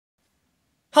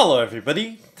Hello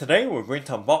everybody, today we're going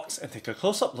to unbox and take a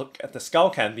close-up look at the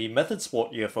Skullcandy Method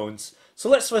Sport Earphones. So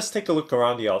let's first take a look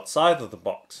around the outside of the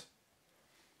box.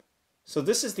 So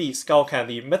this is the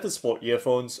Skullcandy Method Sport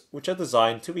Earphones, which are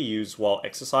designed to be used while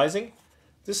exercising.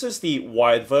 This is the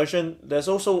wired version. There's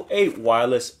also a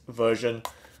wireless version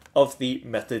of the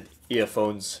Method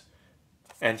earphones.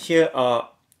 And here are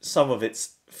some of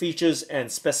its features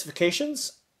and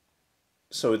specifications.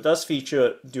 So it does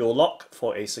feature dual lock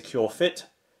for a secure fit.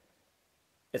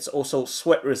 It's also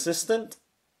sweat resistant,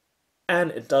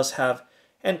 and it does have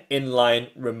an inline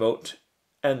remote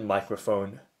and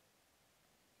microphone.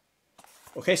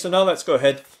 Okay, so now let's go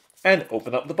ahead and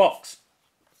open up the box.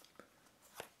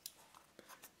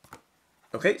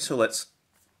 Okay, so let's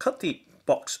cut the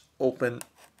box open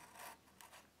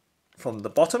from the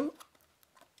bottom.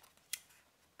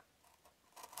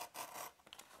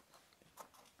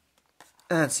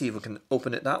 And see if we can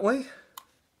open it that way.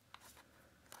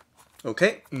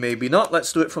 Okay, maybe not.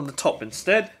 Let's do it from the top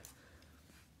instead.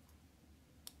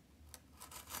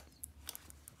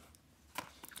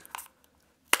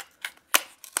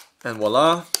 And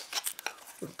voila,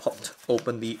 we've popped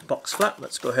open the box flap.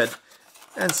 Let's go ahead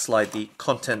and slide the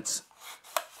contents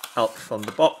out from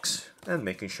the box and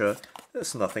making sure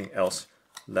there's nothing else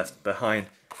left behind.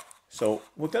 So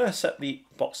we're going to set the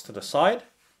box to the side.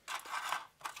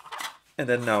 And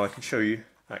then now I can show you,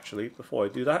 actually, before I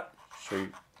do that, show you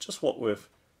just what we've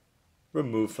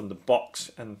removed from the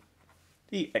box and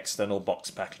the external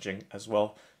box packaging as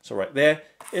well. So right there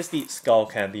is the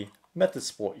Skullcandy Method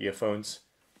Sport Earphones,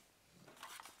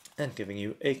 and giving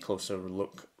you a closer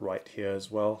look right here as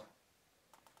well.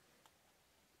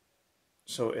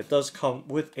 So it does come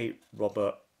with a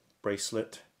rubber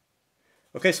bracelet.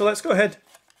 Okay, so let's go ahead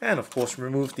and of course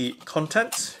remove the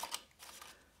contents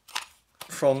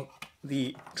from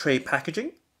the tray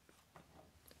packaging.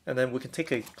 And then we can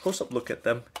take a close-up look at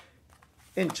them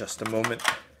in just a moment.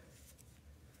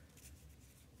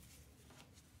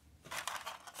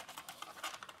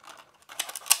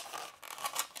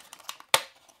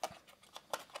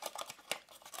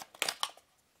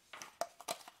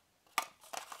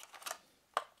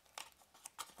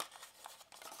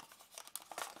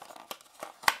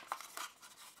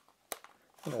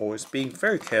 And always being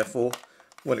very careful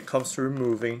when it comes to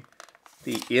removing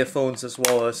the earphones as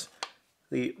well as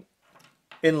the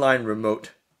inline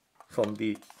remote from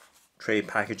the tray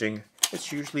packaging. It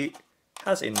usually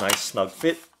has a nice snug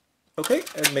fit. Okay,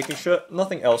 and making sure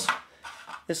nothing else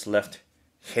is left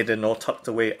hidden or tucked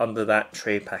away under that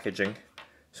tray packaging.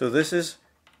 So this is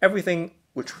everything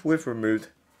which we've removed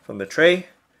from the tray,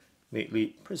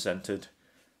 neatly presented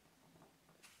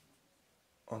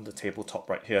on the tabletop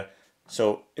right here.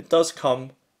 So it does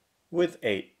come with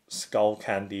a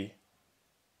Skullcandy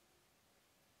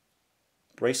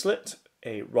bracelet,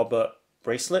 a rubber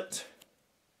bracelet.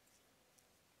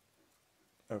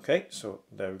 Okay, so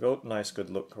there we go, nice good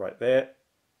look right there.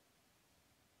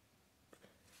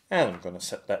 And I'm going to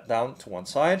set that down to one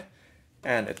side.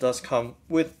 And it does come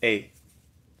with a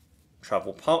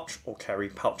travel pouch or carry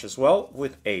pouch as well,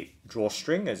 with a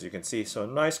drawstring, as you can see. So a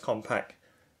nice compact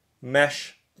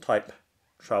mesh type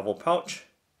travel pouch.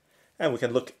 And we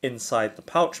can look inside the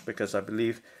pouch because I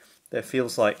believe there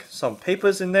feels like some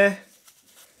papers in there.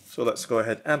 So let's go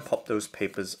ahead and pop those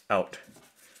papers out.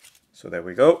 So there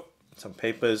we go, some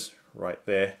papers right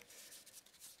there.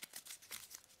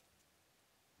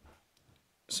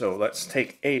 So let's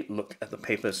take a look at the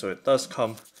paper. So it does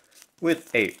come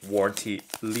with a warranty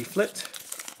leaflet.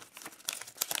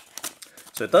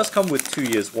 So it does come with 2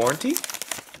 years warranty.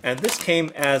 And this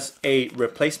came as a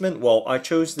replacement. Well, I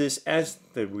chose this as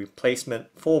the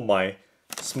replacement for my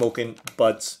Smoking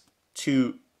Buds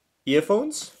 2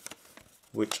 earphones,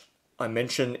 which I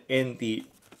mentioned in the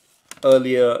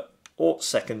earlier or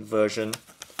second version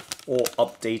or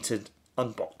updated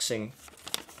unboxing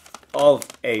of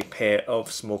a pair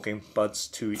of Smoking Buds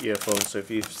 2 earphones. So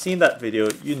if you've seen that video,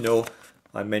 you know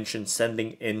I mentioned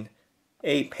sending in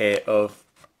a pair of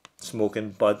Smoking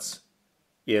Buds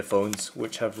earphones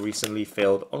which have recently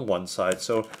failed on one side.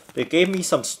 So they gave me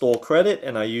some store credit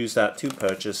and I used that to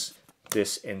purchase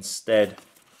this instead.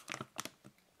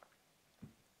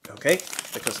 Okay,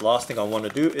 because the last thing I want to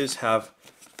do is have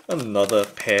another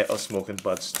pair of Smoking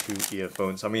Buds 2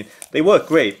 earphones. I mean, they work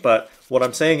great, but what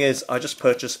I'm saying is I just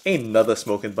purchased another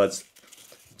Smoking Buds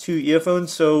 2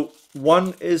 earphones, so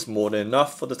one is more than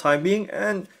enough for the time being,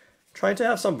 and trying to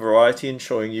have some variety in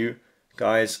showing you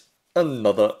guys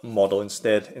another model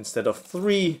instead of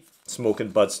 3 Smoking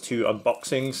Buds 2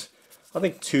 unboxings. I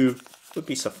think 2 would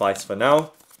be suffice for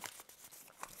now.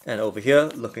 And over here,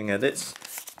 looking at its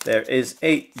there is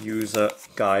a user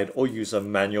guide or user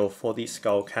manual for the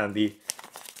Skullcandy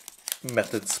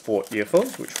Method Sport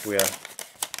Earphones, which we are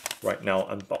right now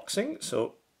unboxing.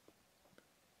 So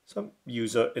some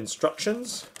user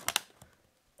instructions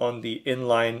on the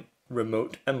inline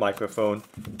remote and microphone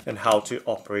and how to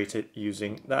operate it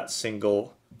using that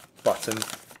single button.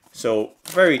 So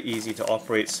very easy to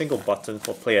operate, single button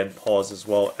for play and pause, as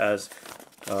well as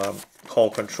call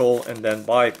control, and then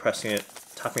by pressing it,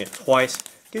 tapping it twice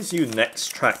gives you next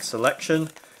track selection,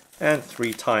 and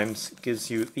 3 times gives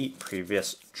you the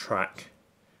previous track.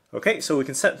 Okay, so we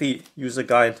can set the user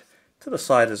guide to the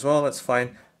side as well. Let's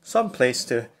find some place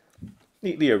to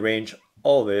neatly arrange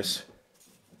all this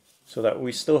so that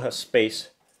we still have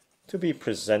space to be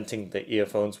presenting the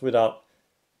earphones without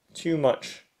too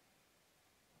much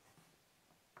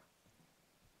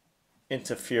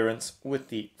interference with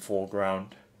the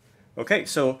foreground. Okay,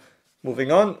 so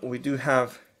moving on, we do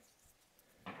have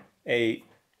a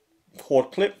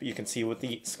cord clip, you can see, with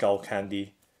the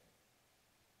Skullcandy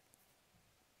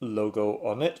logo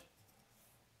on it.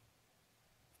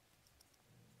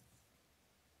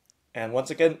 And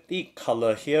once again, the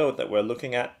color here that we're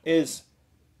looking at is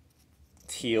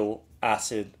Teal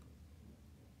Acid.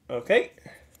 Okay,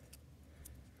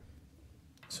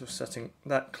 so setting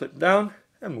that clip down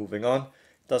and moving on,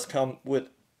 it does come with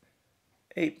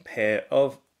a pair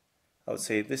of, I would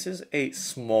say this is a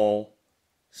small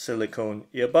silicone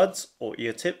earbuds or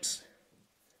ear tips.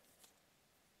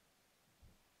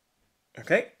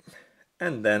 Okay,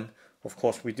 and then of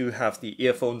course we do have the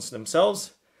earphones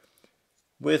themselves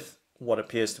with what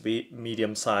appears to be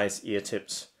medium-sized ear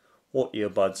tips or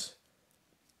earbuds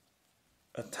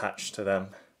attached to them.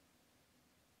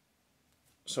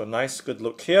 So nice, good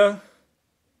look here.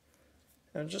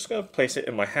 I'm just going to place it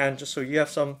in my hand just so you have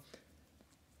some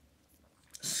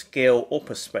scale or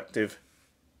perspective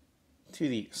to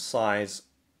the size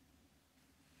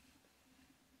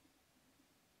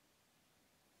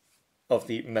of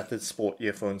the Method Sport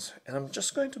earphones. And I'm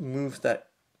just going to move that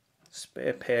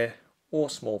spare pair or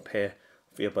small pair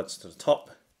of earbuds to the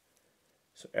top,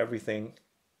 so everything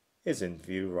is in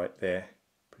view right there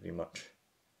pretty much.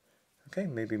 Okay,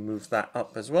 maybe move that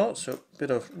up as well, so a bit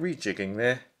of rejigging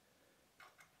there.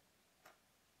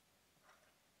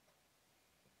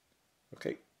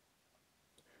 Okay,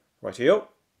 right here.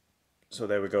 So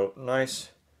there we go,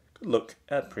 nice good look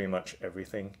at pretty much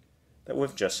everything that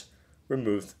we've just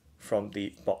removed from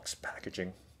the box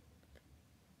packaging.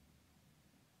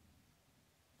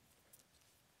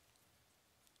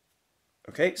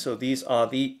 Okay, so these are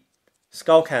the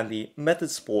Skullcandy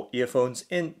Method Sport earphones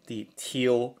in the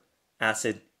Teal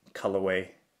Acid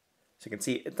colorway. So you can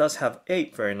see it does have a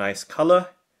very nice color.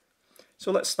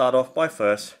 So let's start off by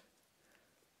first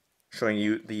showing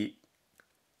you the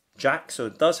jack. So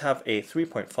it does have a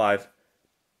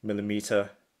 3.5mm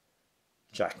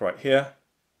jack right here,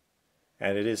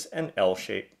 and it is an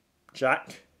L-shaped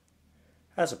jack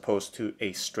as opposed to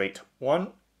a straight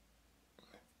one.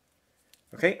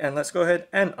 Okay, and let's go ahead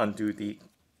and undo the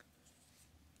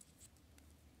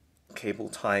cable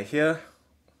tie here,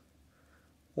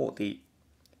 or the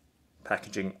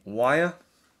packaging wire,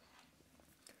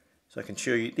 so I can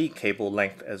show you the cable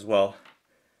length as well.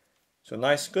 So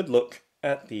nice, good look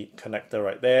at the connector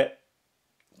right there,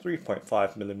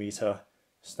 3.5mm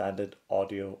standard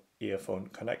audio earphone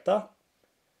connector.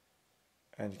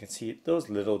 And you can see those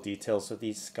little details of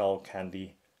the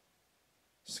Skullcandy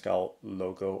skull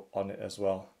logo on it as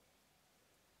well.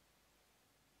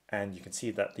 And you can see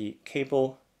that the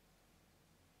cable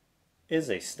is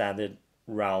a standard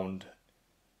round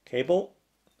cable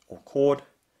or cord,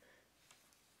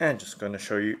 and just going to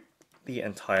show you the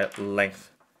entire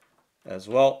length as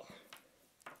well.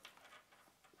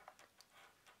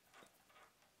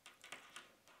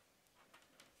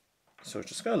 So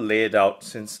just going to lay it out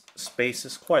since space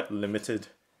is quite limited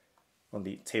on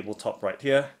the tabletop right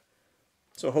here.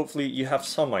 So hopefully you have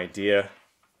some idea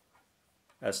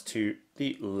as to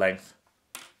the length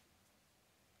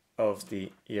of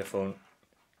the earphone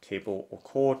cable or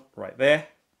cord right there.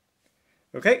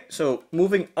 Okay, so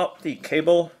moving up the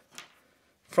cable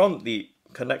from the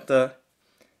connector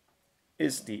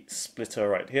is the splitter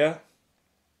right here.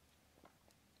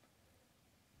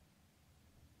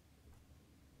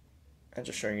 And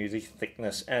just showing you the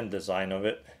thickness and design of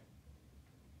it.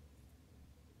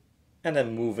 And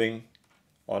then moving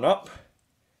on up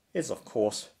is, of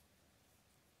course,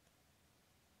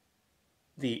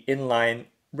 the inline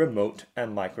remote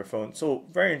and microphone. So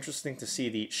very interesting to see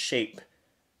the shape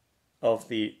of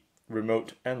the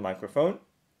remote and microphone.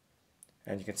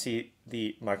 And you can see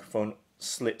the microphone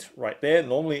slit right there.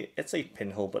 Normally it's a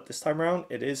pinhole, but this time around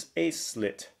it is a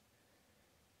slit.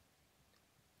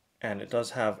 And it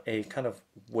does have a kind of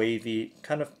wavy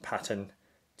kind of pattern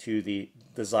to the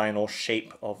design or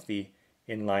shape of the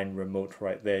inline remote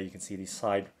right there. You can see the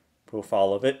side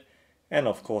profile of it. And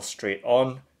of course, straight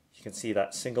on, you can see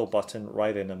that single button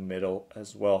right in the middle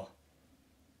as well.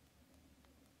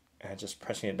 And just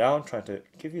pressing it down, trying to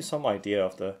give you some idea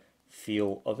of the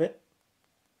feel of it.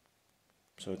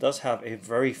 So it does have a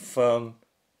very firm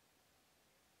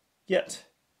yet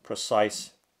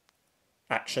precise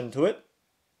action to it.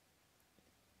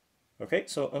 Okay,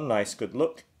 so a nice good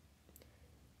look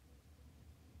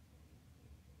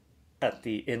at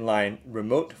the inline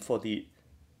remote for the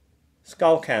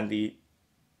Skullcandy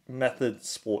Method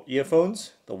Sport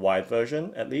Earphones, the wide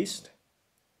version at least.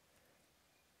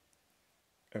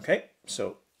 Okay,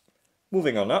 so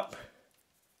moving on up,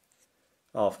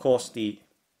 of course the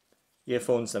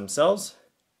earphones themselves.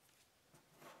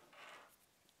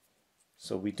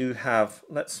 So we do have,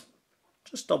 let's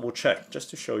just double check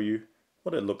just to show you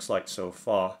what it looks like so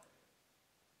far.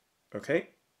 Okay,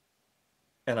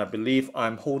 and I believe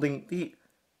I'm holding the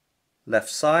left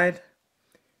side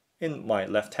in my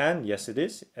left hand. Yes, it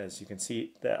is. As you can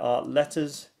see, there are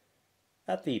letters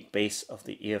at the base of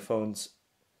the earphones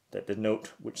that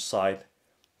denote which side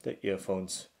the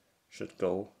earphones should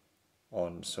go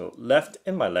on. So left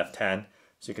in my left hand,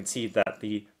 so you can see that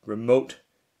the remote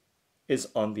is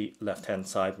on the left hand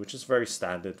side, which is very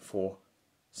standard for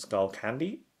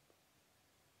Skullcandy.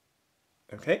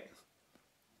 Okay,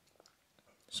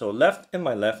 so left in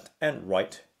my left and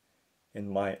right in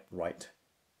my right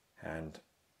hand.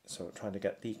 So trying to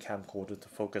get the camcorder to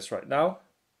focus right now,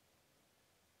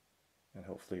 and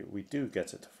hopefully we do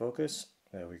get it to focus.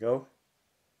 There we go.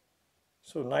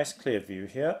 So nice clear view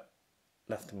here,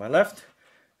 left in my left,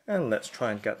 and let's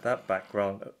try and get that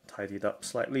background tidied up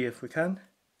slightly if we can.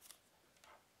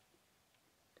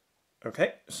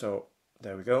 Okay, so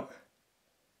there we go.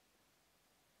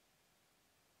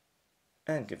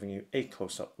 And giving you a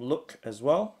close-up look as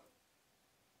well.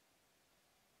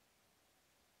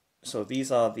 So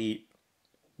these are the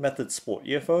Method Sport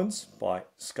Earphones by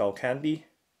Skullcandy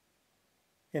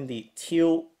in the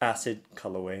Teal Acid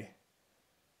colorway.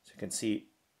 So you can see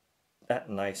that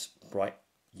nice bright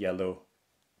yellow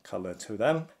color to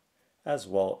them, as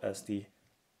well as the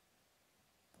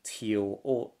teal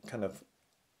or kind of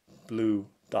blue,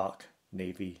 dark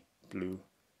navy blue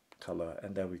color.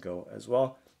 And there we go as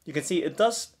well. You can see it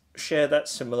does share that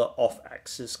similar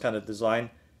off-axis kind of design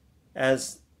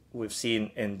as we've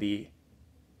seen in the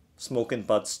Smokin'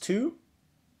 Buds 2,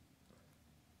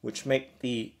 which make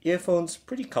the earphones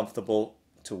pretty comfortable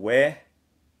to wear.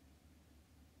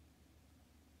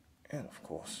 And of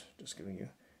course, just giving you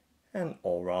an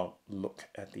all-round look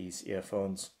at these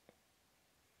earphones.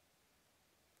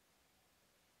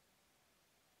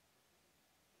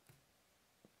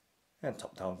 And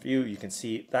top-down view, you can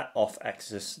see that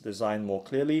off-axis design more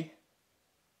clearly.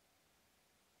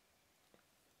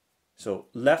 So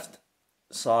left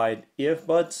side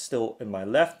earbuds still in my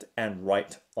left and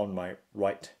right on my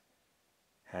right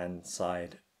hand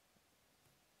side.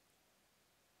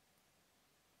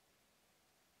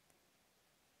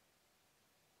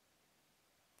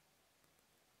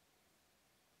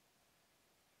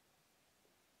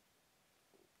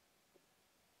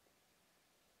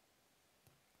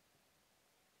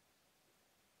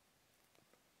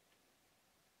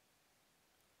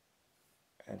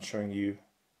 And showing you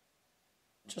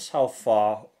just how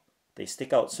far they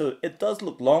stick out. So it does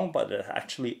look long, but it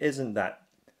actually isn't that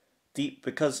deep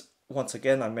because, once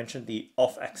again, I mentioned the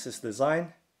off-axis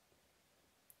design.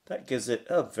 That gives it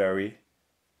a very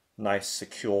nice,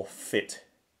 secure fit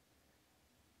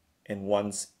in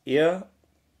one's ear.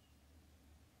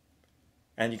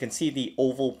 And you can see the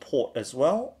oval port as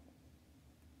well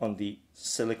on the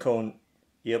silicone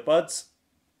earbuds.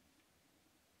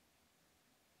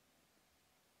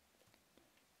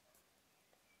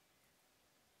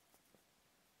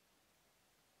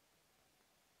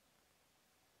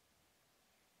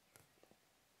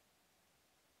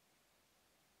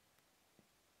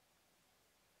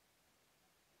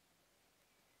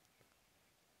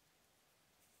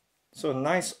 So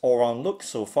nice all-round look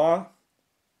so far,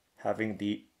 having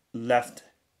the left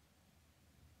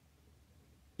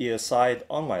ear side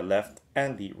on my left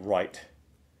and the right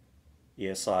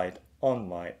ear side on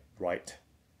my right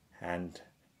hand.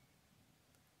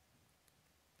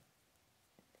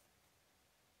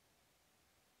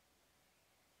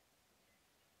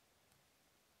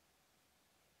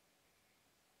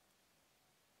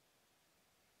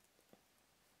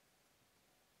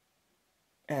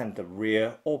 And the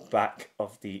rear or back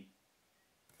of the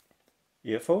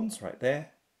earphones right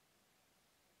there.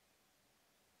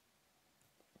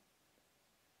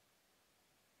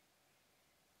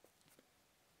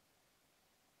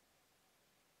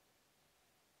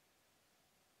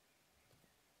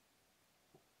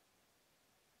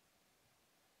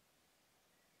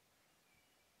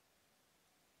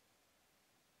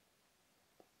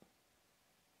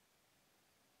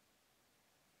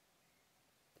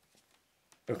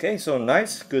 Okay, so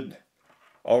nice, good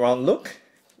all-round look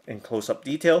and close-up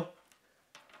detail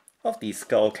of the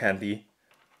Skullcandy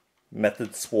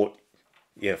Method Sport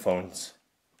earphones.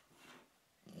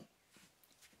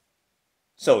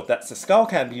 So that's the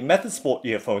Skullcandy Method Sport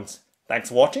earphones. Thanks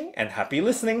for watching and happy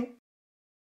listening!